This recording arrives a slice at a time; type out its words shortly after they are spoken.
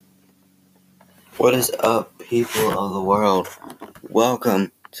What is up, people of the world?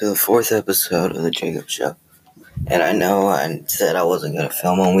 Welcome to the 4th episode of The Jacob Show. And I know I said I wasn't going to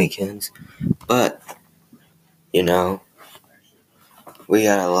film on weekends, but, we got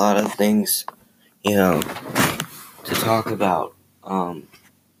a lot of things, to talk about,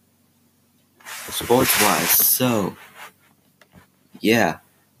 sports-wise. So, yeah,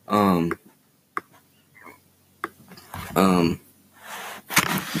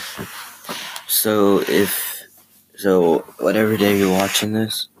 so whatever day you're watching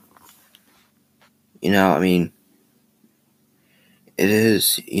this, it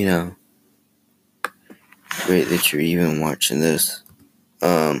is, great that you're even watching this.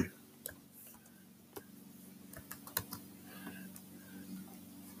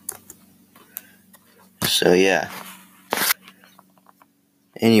 So yeah.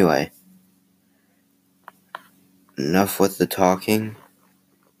 Anyway, enough with the talking,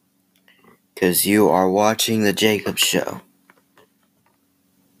 because you are watching The Jacob Show.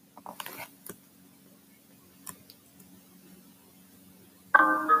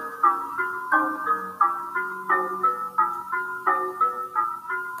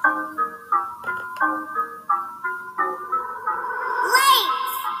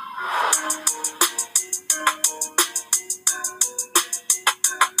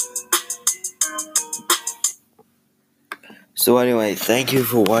 So anyway, thank you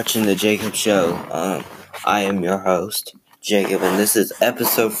for watching The Jacob Show. I am your host, Jacob, and this is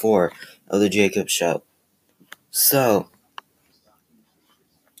episode 4 of The Jacob Show. So,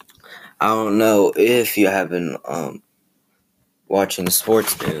 I don't know if you have been watching the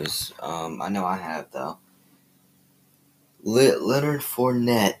sports news. I know I have, though. Leonard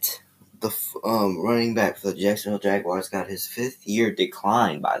Fournette, the running back for the Jacksonville Jaguars, got his 5th year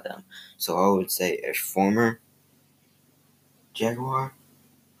declined by them. So I would say a former Jaguar.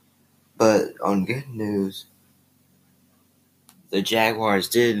 But on good news, the Jaguars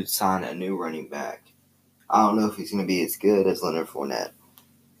did sign a new running back. I don't know if he's going to be as good as Leonard Fournette.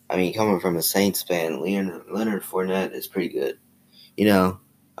 I mean, coming from a Saints fan, Leonard Fournette is pretty good.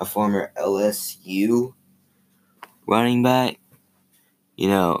 A former LSU running back.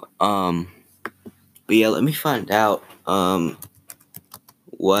 But yeah, let me find out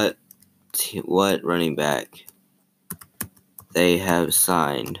what running back they have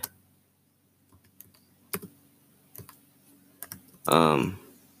signed.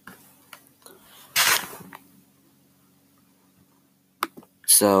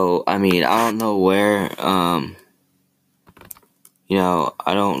 So, I don't know where, I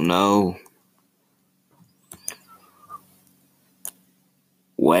don't know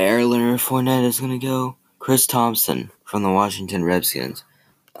where Leonard Fournette is going to go. Chris Thompson from the Washington Redskins.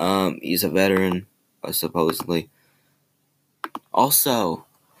 He's a veteran, supposedly. Also,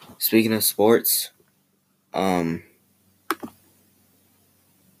 speaking of sports,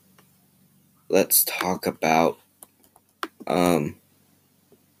 let's talk about,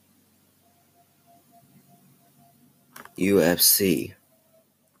 UFC.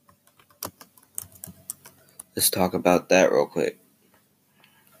 Let's talk about that real quick.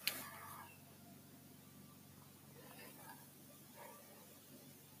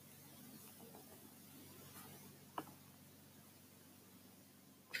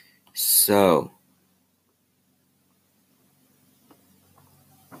 So,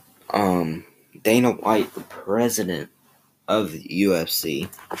 Dana White, the president of the UFC,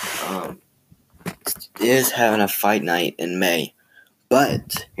 is having a fight night in May.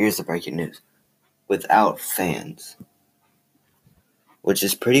 But, here's the breaking news. Without fans. Which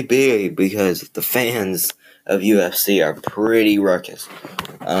is pretty big because the fans of UFC are pretty ruckus.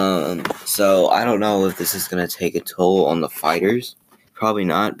 So I don't know if this is going to take a toll on the fighters. Probably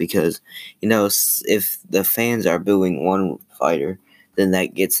not, because, if the fans are booing one fighter, then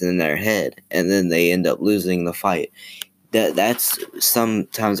that gets in their head, and then they end up losing the fight. That's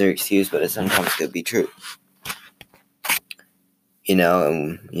sometimes their excuse, but it sometimes could be true.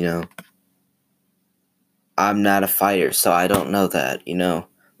 I'm not a fighter, so I don't know that,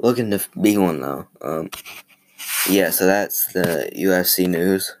 Looking to be one, though. Yeah, so that's the UFC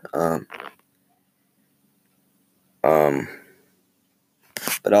news.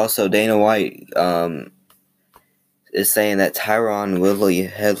 But also Dana White, is saying that Tyron Woodley,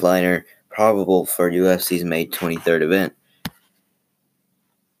 headliner, probable for UFC's May 23rd event.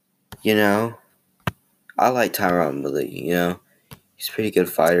 I like Tyron Woodley, He's a pretty good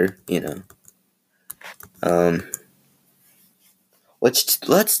fighter,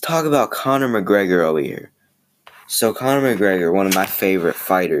 Let's talk about Conor McGregor over here. So Conor McGregor, one of my favorite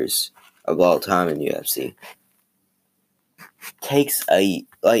fighters of all time in UFC. takes a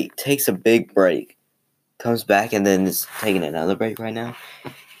big break, comes back, and then is taking another break right now.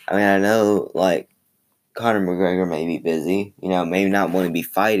 I mean, I know, like, Conor McGregor may be busy, maybe not want to be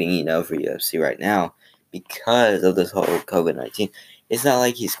fighting, for UFC right now because of this whole COVID-19. It's not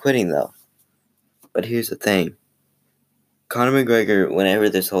like he's quitting, though. But here's the thing. Conor McGregor, whenever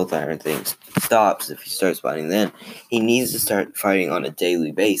this whole entire thing stops, if he starts fighting then, he needs to start fighting on a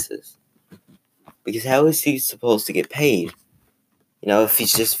daily basis. Because how is he supposed to get paid? If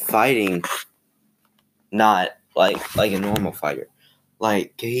he's just fighting not like a normal fighter.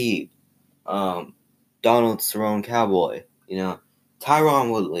 Like Khabib, Donald Cerrone Cowboy,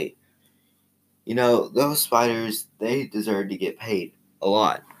 Tyron Woodley. Those fighters, they deserve to get paid a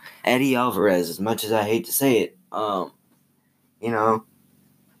lot. Eddie Alvarez, as much as I hate to say it,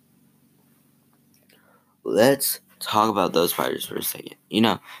 let's talk about those fighters for a second.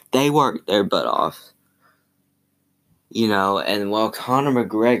 They work their butt off. And while Conor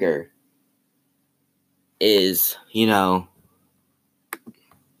McGregor is,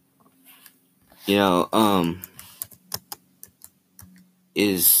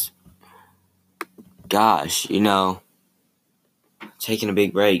 is, gosh, taking a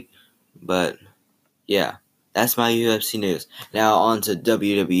big break. But, yeah, that's my UFC news. Now on to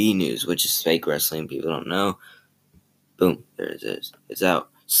WWE news, which is fake wrestling. People don't know. Boom, there it is. It's out.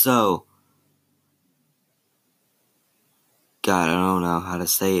 So, God, I don't know how to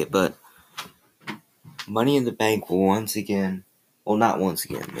say it, but Money in the Bank will once again, well, not once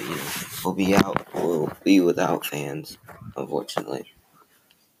again, but, will be without fans, unfortunately.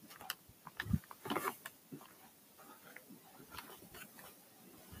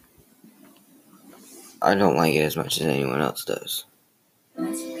 I don't like it as much as anyone else does.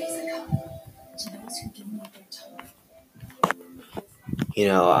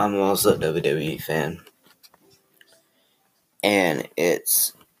 I'm also a WWE fan. And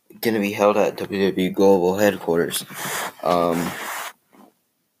it's going to be held at WWE Global Headquarters.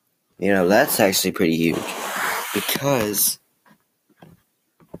 That's actually pretty huge. Because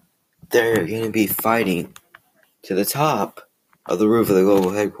they're going to be fighting to the top of the roof of the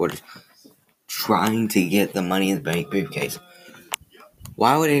Global Headquarters, trying to get the Money in the Bank briefcase.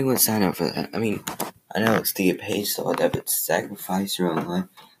 Why would anyone sign up for that? I mean, I know it's to get paid, so I'd have to sacrifice your own life.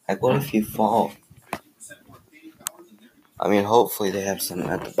 Like, what if you fall? I mean, hopefully they have some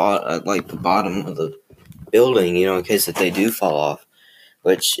at the bottom of the building, in case if they do fall off.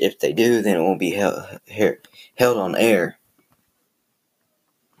 Which, if they do, then it won't be held on air.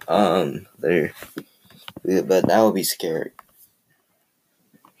 But that would be scary.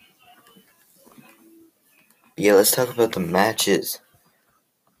 Yeah, let's talk about the matches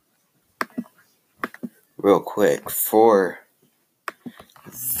real quick for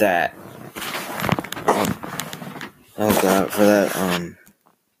that.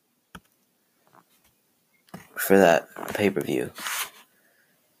 For that pay-per-view.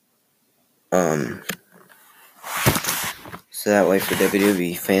 So that way for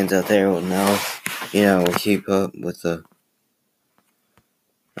WWE fans out there will know, we'll keep up with the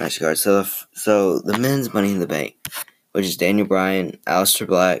match card. So the men's Money in the Bank, which is Daniel Bryan, Aleister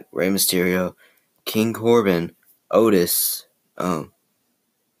Black, Rey Mysterio, King Corbin, Otis, and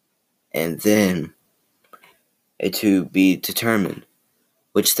then a to be determined.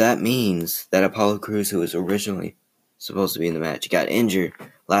 Which that means that Apollo Crews, who was originally supposed to be in the match, got injured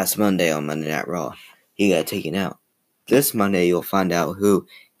last Monday on Monday Night Raw. He got taken out. This Monday, you'll find out who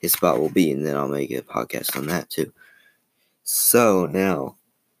his spot will be, and then I'll make a podcast on that too. So now,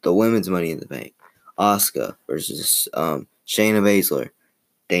 the women's Money in the Bank. Asuka versus Shayna Baszler.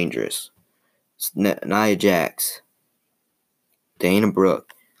 Dangerous. Nia Jax. Dana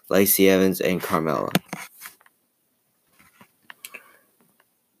Brooke. Lacey Evans, and Carmella.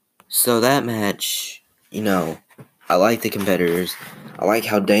 So that match, I like the competitors. I like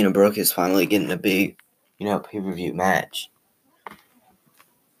how Dana Brooke is finally getting a big, pay-per-view match.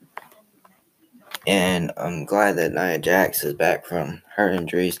 And I'm glad that Nia Jax is back from her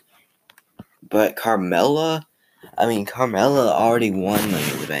injuries. But Carmella already won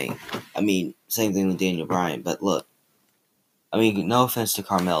Money in the Bank. I mean, same thing with Daniel Bryan. But look, no offense to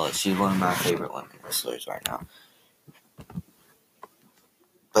Carmella. She's one of my favorite women wrestlers right now.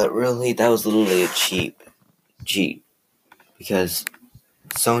 But really, that was literally a cheat. Because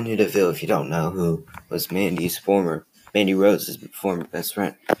Sonya Deville, if you don't know, who was Mandy Rose's former best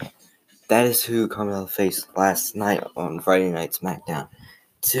friend, that is who Carmella faced last night on Friday Night SmackDown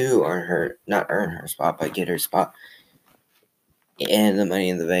to not earn her spot, but get her spot in the Money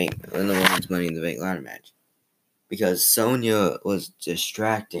in the Bank, in the women's Money in the Bank ladder match. Because Sonya was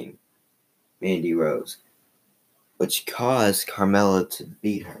distracting Mandy Rose. which caused Carmella to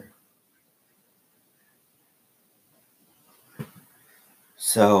beat her.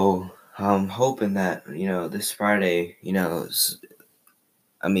 So I'm hoping that, this Friday, it's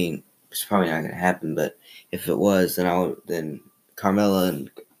probably not going to happen, but if it was, then Carmella and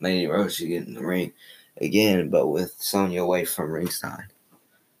Mandy Rose should get in the ring again, but with Sonya away from ringside.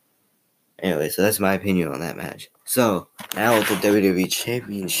 Anyway, so that's my opinion on that match. So, now with the WWE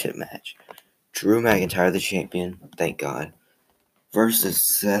Championship match. Drew McIntyre, the champion, thank God, versus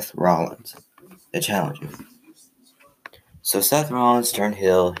Seth Rollins, the challenger. So Seth Rollins turned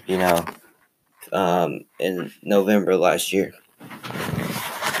heel, in November last year.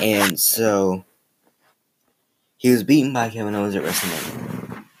 And so he was beaten by Kevin Owens at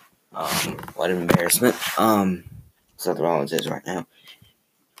WrestleMania. What an embarrassment. Seth Rollins is right now.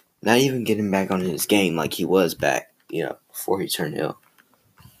 Not even getting back on his game like he was back, before he turned heel.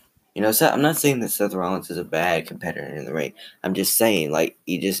 I'm not saying that Seth Rollins is a bad competitor in the ring. I'm just saying,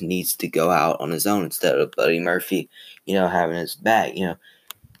 he just needs to go out on his own instead of Buddy Murphy, having his back,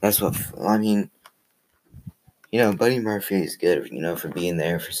 That's what, Buddy Murphy is good, for being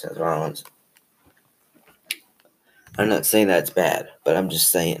there for Seth Rollins. I'm not saying that's bad, but I'm just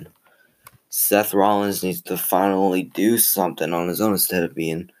saying Seth Rollins needs to finally do something on his own instead of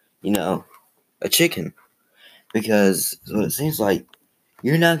being, a chicken. Because what it seems like,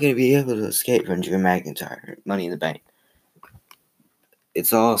 you're not going to be able to escape from Drew McIntyre, Money in the Bank.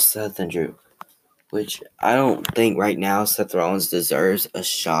 It's all Seth and Drew. Which I don't think right now Seth Rollins deserves a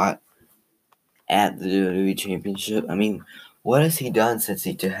shot at the WWE Championship. What has he done since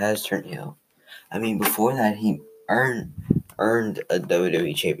he has turned heel? Before that he earned a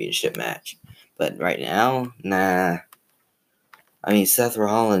WWE Championship match. But right now, nah. Seth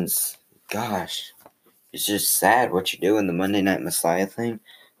Rollins, gosh, it's just sad what you do in the Monday Night Messiah thing.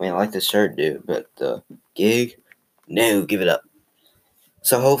 I like the shirt, dude, but the gig, no, give it up.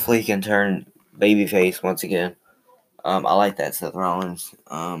 So hopefully he can turn babyface once again. I like that, Seth Rollins.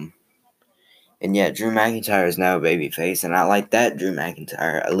 And yeah, Drew McIntyre is now a babyface, and I like that Drew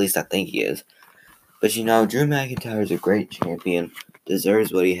McIntyre. At least I think he is. But Drew McIntyre is a great champion,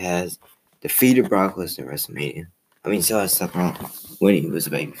 deserves what he has. Defeated Brock Lesnar at WrestleMania. So has Seth Rollins when he was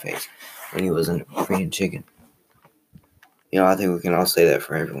a babyface, when he wasn't a freaking chicken. I think we can all say that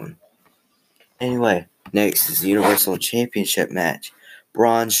for everyone. Anyway, next is the Universal Championship match.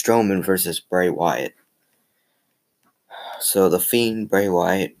 Braun Strowman versus Bray Wyatt. So the Fiend, Bray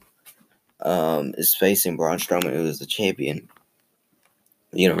Wyatt, is facing Braun Strowman, who is the champion,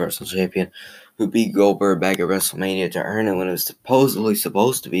 the Universal Champion, who beat Goldberg back at WrestleMania to earn it when it was supposedly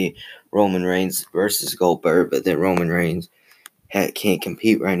supposed to be Roman Reigns versus Goldberg, but then Roman Reigns can't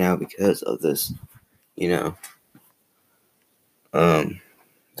compete right now because of this, this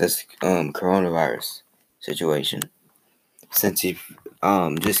coronavirus situation. Since he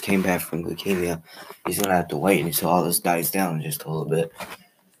just came back from leukemia, he's gonna have to wait until all this dies down just a little bit.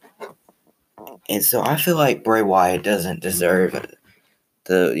 And so I feel like Bray Wyatt doesn't deserve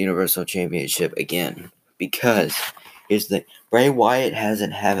the Universal Championship again, because here's the thing: Bray Wyatt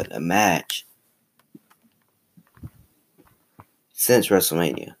hasn't had a match since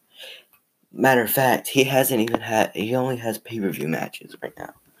WrestleMania. Matter of fact, he only has pay-per-view matches right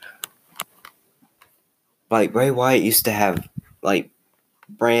now. Bray Wyatt used to have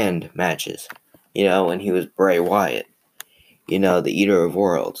brand matches, when he was Bray Wyatt, the Eater of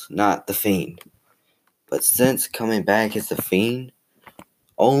Worlds, not the Fiend. But since coming back as the Fiend,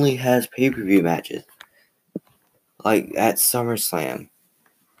 only has pay-per-view matches. At SummerSlam,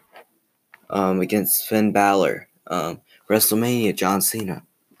 against Finn Balor, WrestleMania, John Cena,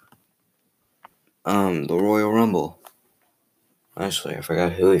 the Royal Rumble. Actually, I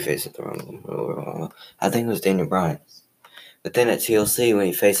forgot who he faced at the Rumble. I think it was Daniel Bryan. But then at TLC when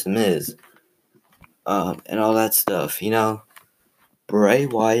he faced The Miz, and all that stuff, Bray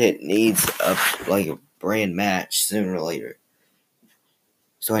Wyatt needs a brand match sooner or later.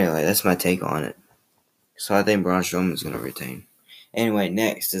 So anyway, that's my take on it. So I think Braun Strowman's going to retain. Anyway,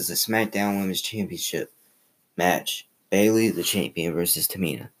 next is the SmackDown Women's Championship match. Bayley, the champion, versus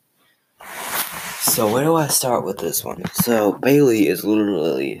Tamina. So where do I start with this one? So Bayley is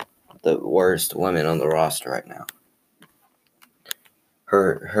literally the worst woman on the roster right now.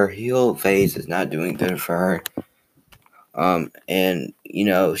 Her heel phase is not doing good for her. And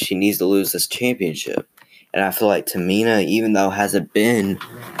she needs to lose this championship. And I feel like Tamina, even though hasn't been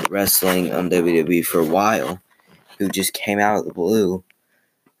wrestling on WWE for a while, who just came out of the blue,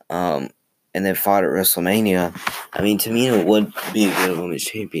 and then fought at WrestleMania. Tamina would be a good women's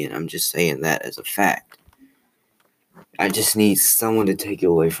champion. I'm just saying that as a fact. I just need someone to take it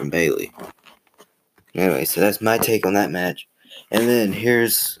away from Bayley. Anyway, so that's my take on that match. And then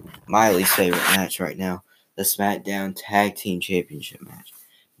here's my least favorite match right now. The SmackDown Tag Team Championship match.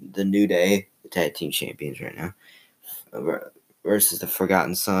 The New Day, the Tag Team Champions right now, versus the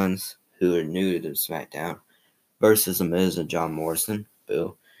Forgotten Sons, who are new to SmackDown, versus The Miz and John Morrison,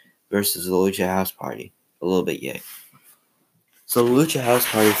 boo, versus the Lucha House Party, a little bit yay. So the Lucha House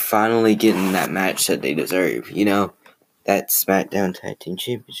Party finally getting that match that they deserve, that SmackDown Tag Team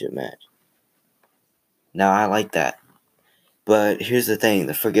Championship match. Now, I like that. But here's the thing,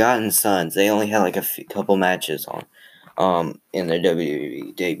 the Forgotten Sons, they only had like a couple matches on in their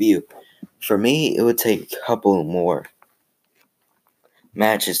WWE debut. For me, it would take a couple more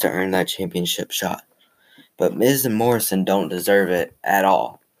matches to earn that championship shot. But Miz and Morrison don't deserve it at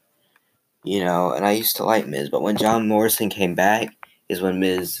all. And I used to like Miz, but when John Morrison came back is when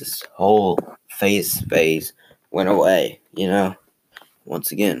Miz's whole face phase went away,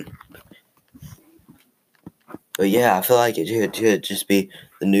 once again. But yeah, I feel like it should just be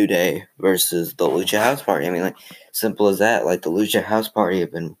the New Day versus the Lucha House Party. I mean, like, simple as that. Like, the Lucha House Party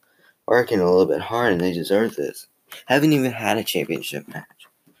have been working a little bit hard, and they deserve this. Haven't even had a championship match.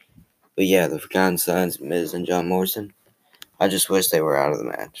 But yeah, the Forgotten Sons, Miz and John Morrison, I just wish they were out of the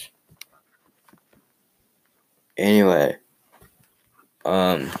match. Anyway,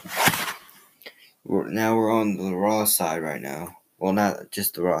 now we're on the Raw side right now. Well, not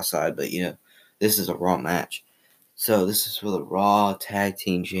just the Raw side, but, this is a Raw match. So this is for the Raw Tag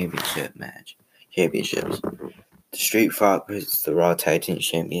Team Championships. The Street Profits, the Raw Tag Team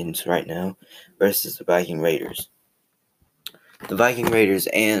Champions right now, versus the Viking Raiders. The Viking Raiders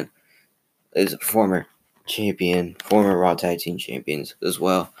is a former Raw Tag Team Champions as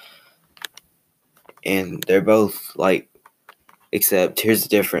well. And they're both except here's the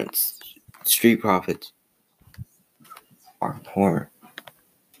difference. Street Profits are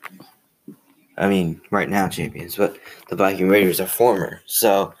right now champions, but the Viking Raiders are former.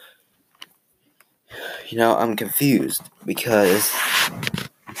 So, I'm confused because,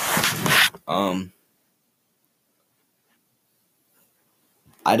 I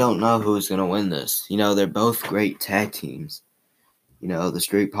don't know who's going to win this. They're both great tag teams. The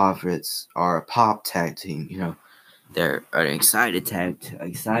Street Profits are a pop tag team. They're an exciting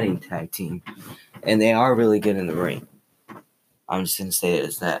tag team. And they are really good in the ring. I'm just going to say it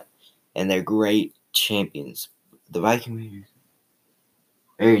as that. And they're great champions. The Viking Raiders,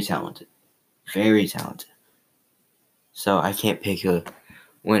 very talented. Very talented. So I can't pick a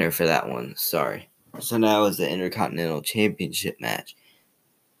winner for that one. Sorry. So now is the Intercontinental Championship match.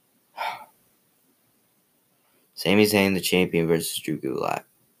 Sami Zayn, the champion, versus Drew Gulak.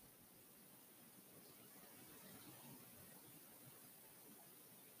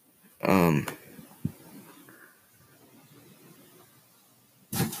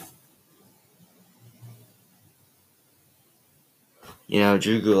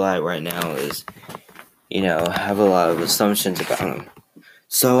 Drew Gulak right now is, have a lot of assumptions about him.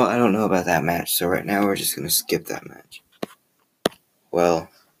 So I don't know about that match. So right now we're just going to skip that match. Well,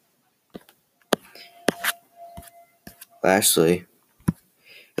 actually,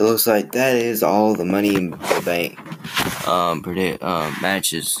 it looks like that is all the Money in the Bank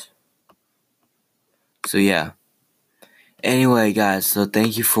matches. So yeah. Anyway, guys, so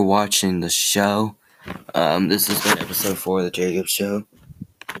thank you for watching the show. This has been episode 4 of the Jacob Show.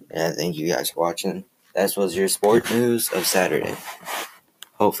 And thank you guys for watching. That was your sport news of Saturday.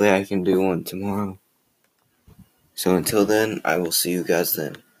 Hopefully I can do one tomorrow. So until then, I will see you guys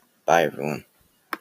then. Bye, everyone.